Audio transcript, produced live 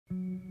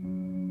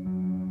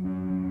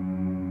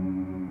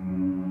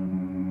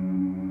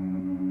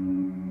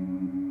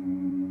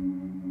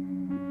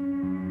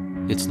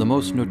It's the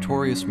most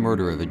notorious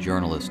murder of a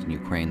journalist in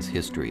Ukraine's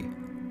history,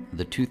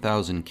 the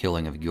 2000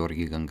 killing of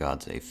Georgiy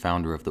Gongadze,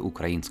 founder of the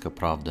Ukrainska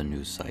Pravda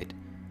news site.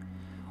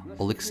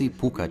 Oleksiy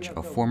Pukach,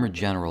 a former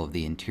general of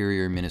the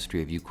Interior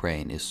Ministry of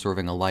Ukraine, is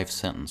serving a life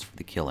sentence for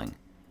the killing,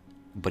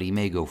 but he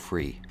may go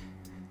free.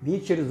 Мені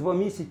через 2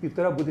 місяці,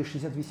 півтора буде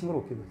 68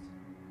 років.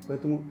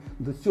 Тому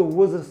до цього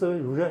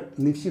возрасту вже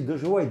не всі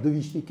доживають,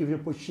 довічників вже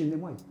почти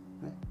немає.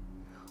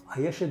 А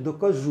я ще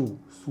докажу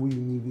свою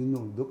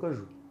невинність,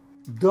 докажу.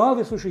 Да,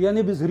 ви слухайте, я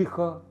не без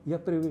гріха, я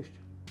перевищу.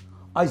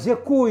 А з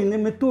якою не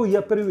метою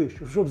я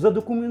перевищу, щоб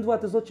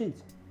задокументувати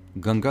злочинця?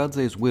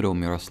 Gongadze's widow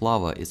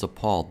Miroslava is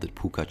appalled that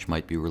Pukach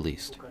might be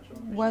released.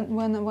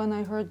 When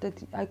I heard that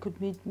I could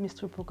meet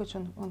Mr. Pukach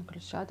on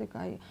Krещатик,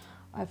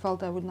 I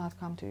felt I would not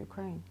come to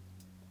Ukraine.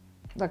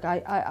 Like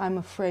I'm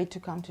afraid to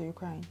come to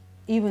Ukraine.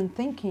 Even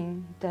thinking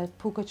that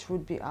Pukach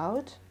would be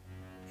out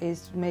is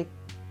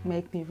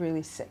make me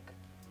really sick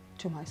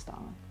to my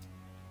stomach.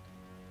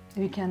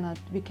 We cannot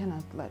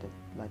let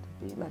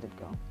it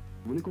go.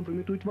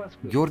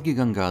 Georgiy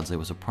Gongadze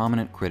was a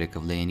prominent critic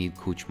of Leonid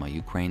Kuchma,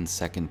 Ukraine's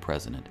second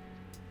president.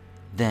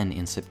 Then,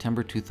 in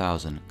September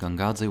 2000,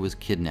 Gongadze was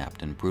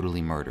kidnapped and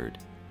brutally murdered.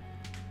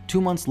 2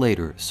 months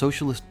later,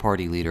 Socialist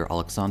Party leader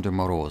Alexander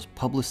Moroz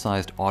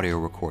publicized audio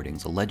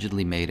recordings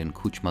allegedly made in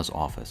Kuchma's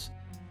office.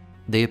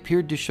 They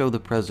appeared to show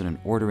the president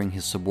ordering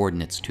his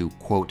subordinates to,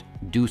 quote,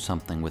 do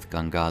something with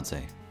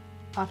Gongadze.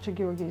 After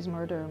Georgiy's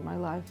murder, my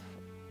life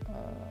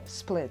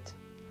split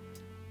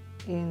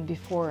in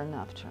before and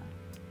after.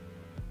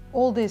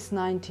 All these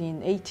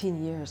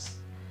 18 years,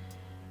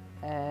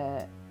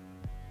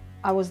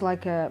 I was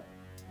like a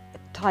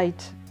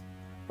tight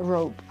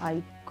rope.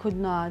 I could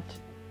not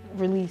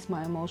release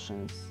my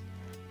emotions.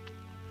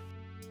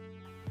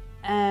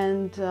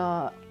 And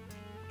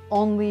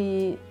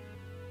only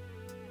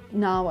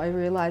now I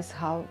realize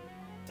how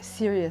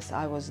serious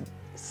I was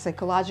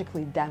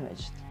psychologically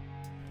damaged.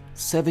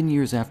 7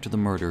 years after the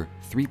murder,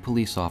 3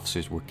 police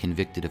officers were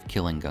convicted of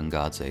killing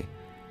Gongadze.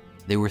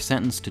 They were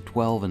sentenced to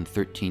 12 and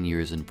 13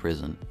 years in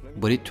prison,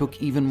 but it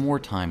took even more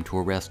time to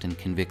arrest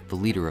and convict the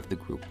leader of the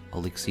group,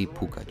 Oleksiy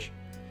Pukach.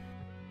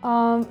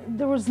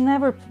 There was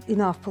never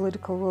enough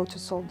political will to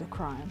solve the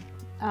crime.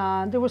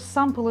 There was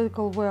some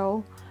political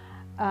will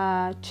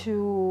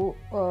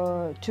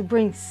to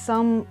bring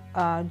some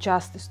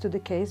justice to the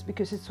case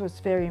because it was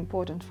very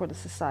important for the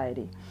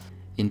society.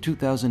 In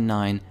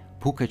 2009,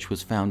 Pukach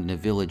was found in a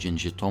village in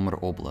Zhytomyr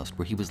Oblast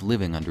where he was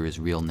living under his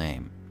real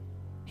name.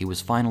 He was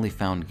finally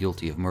found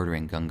guilty of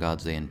murdering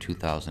Gongadze in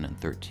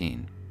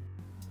 2013.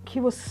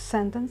 He was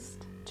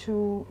sentenced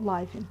to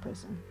life in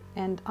prison,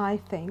 and I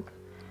think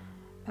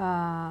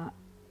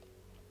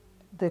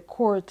the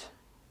court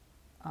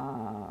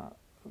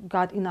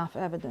got enough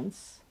evidence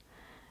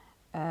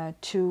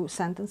to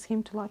sentence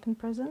him to life in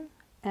prison,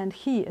 and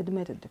he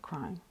admitted the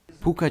crime.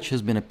 Pukach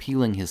has been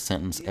appealing his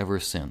sentence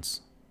ever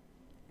since.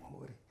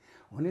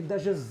 Вони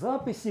навіть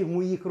записів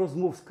моїх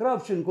розмов з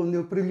Кравченком не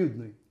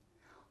оприлюднюють.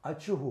 А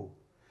чого?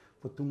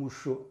 Тому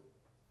що,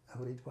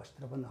 говорить, вас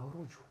треба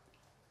нагороджувати.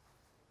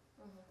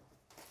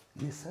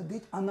 Не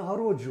садить, а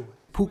нагороджувати.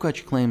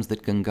 Pukach claims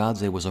that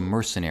Gongadze was a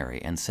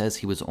mercenary and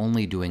says he was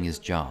only doing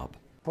his job.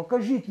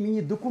 Покажіть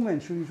мені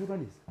документ, що він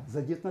журналіст.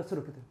 За 19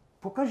 років.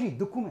 Покажіть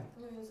документ.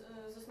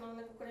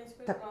 Засновник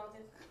Української Так.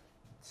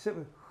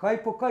 правди.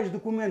 Хай покаже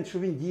документ, що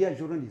він діяч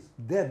журналіст.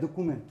 Де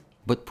документ?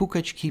 But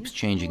Pukach keeps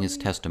changing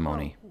his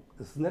testimony.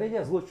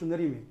 Знаряддя злочину на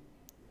ремінь.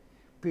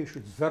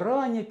 Пишуть,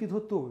 зарані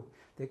підготовив.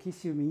 Так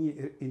якщо мені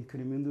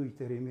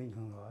інкримінуєте ремінь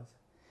Гонгадзе,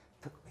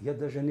 так я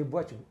навіть не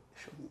бачив,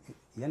 що,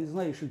 я не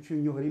знаю, що в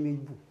нього ремінь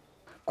був.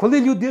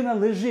 Коли людина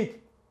лежить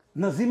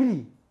на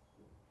землі,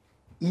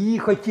 і її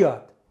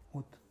хотять,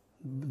 от,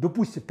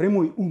 допустим,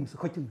 прямий умисел,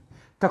 хотять,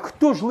 так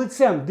хто ж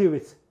лицем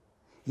дивиться?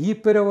 Її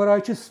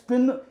перевораючи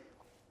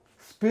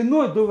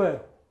спиною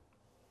доверху,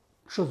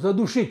 що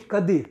задушить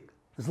кадик,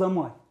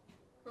 зламати.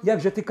 Як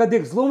же ти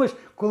кадик зломиш,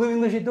 коли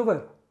він лежить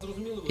доверху?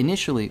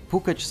 Initially,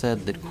 Pukach said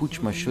that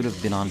Kuchma should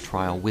have been on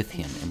trial with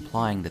him,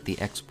 implying that the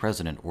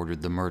ex-president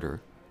ordered the murder.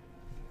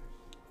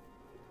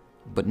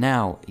 But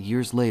now,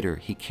 years later,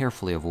 he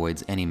carefully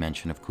avoids any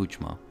mention of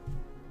Kuchma.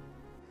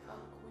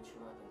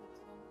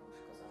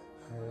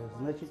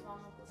 Значить,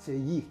 це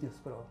їхня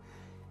справа.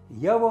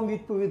 Я вам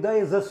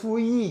відповідаю за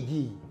свої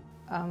дії.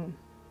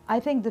 I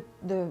think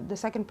the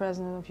second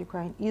president of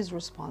Ukraine is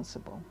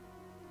responsible.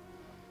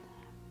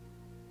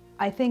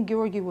 I think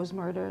Georgiy was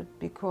murdered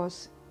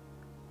because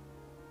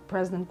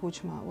President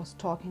Kuchma was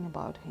talking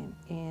about him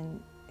in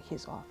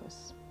his office.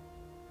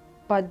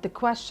 But the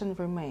question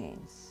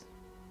remains,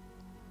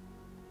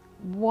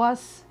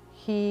 was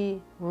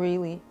he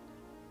really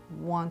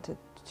wanted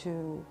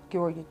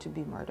Georgiy to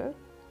be murdered?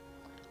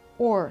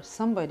 Or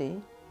somebody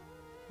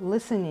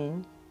listening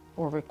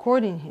or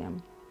recording him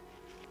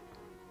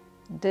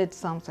did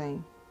something,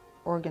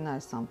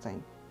 organized something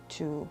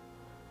to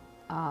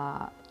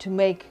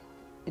make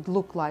it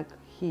look like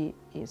he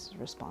is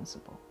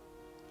responsible.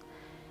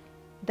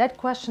 That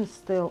question is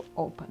still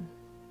open,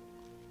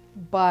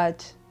 but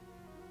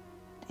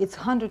it's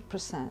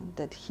 100%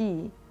 that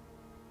he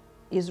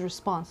is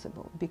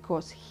responsible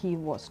because he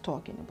was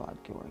talking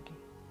about Georgiy.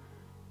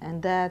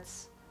 And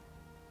that's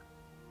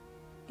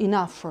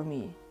enough for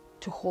me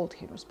to hold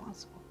him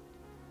responsible.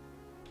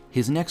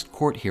 His next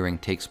court hearing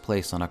takes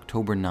place on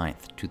October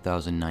 9th,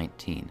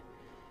 2019.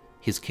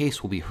 His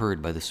case will be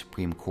heard by the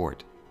Supreme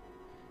Court.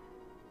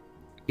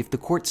 If the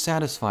court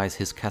satisfies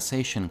his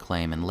cassation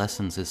claim and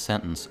lessens his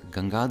sentence,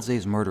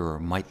 Gongadze's murderer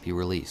might be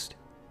released.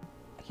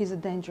 He's a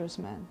dangerous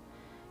man.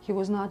 He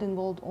was not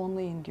involved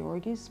only in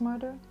Georgiy's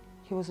murder.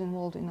 He was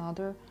involved in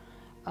other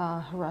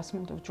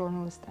harassment of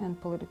journalists and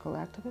political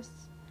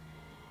activists.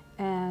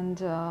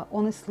 And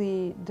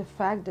honestly, the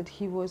fact that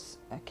he was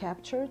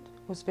captured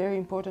was very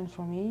important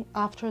for me.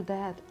 After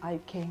that, I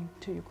came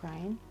to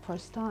Ukraine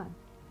first time.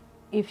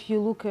 If you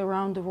look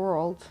around the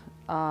world,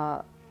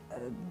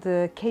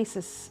 the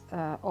cases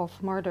of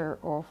murder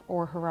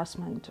or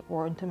harassment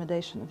or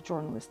intimidation of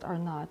journalists are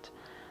not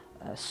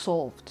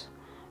solved.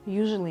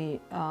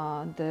 Usually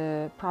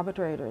the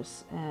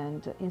perpetrators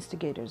and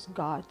instigators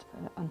got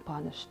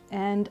unpunished.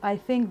 And I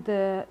think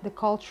the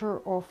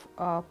culture of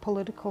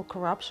political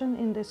corruption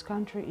in this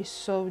country is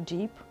so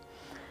deep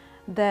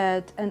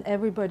that, and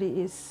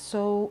everybody is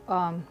so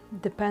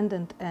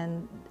dependent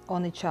and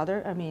on each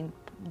other, I mean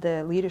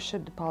the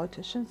leadership, the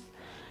politicians,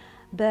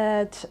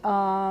 that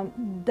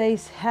they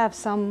have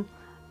some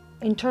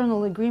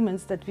internal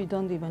agreements that we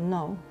don't even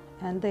know,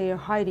 and they are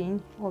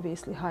hiding,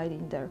 obviously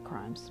hiding their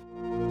crimes.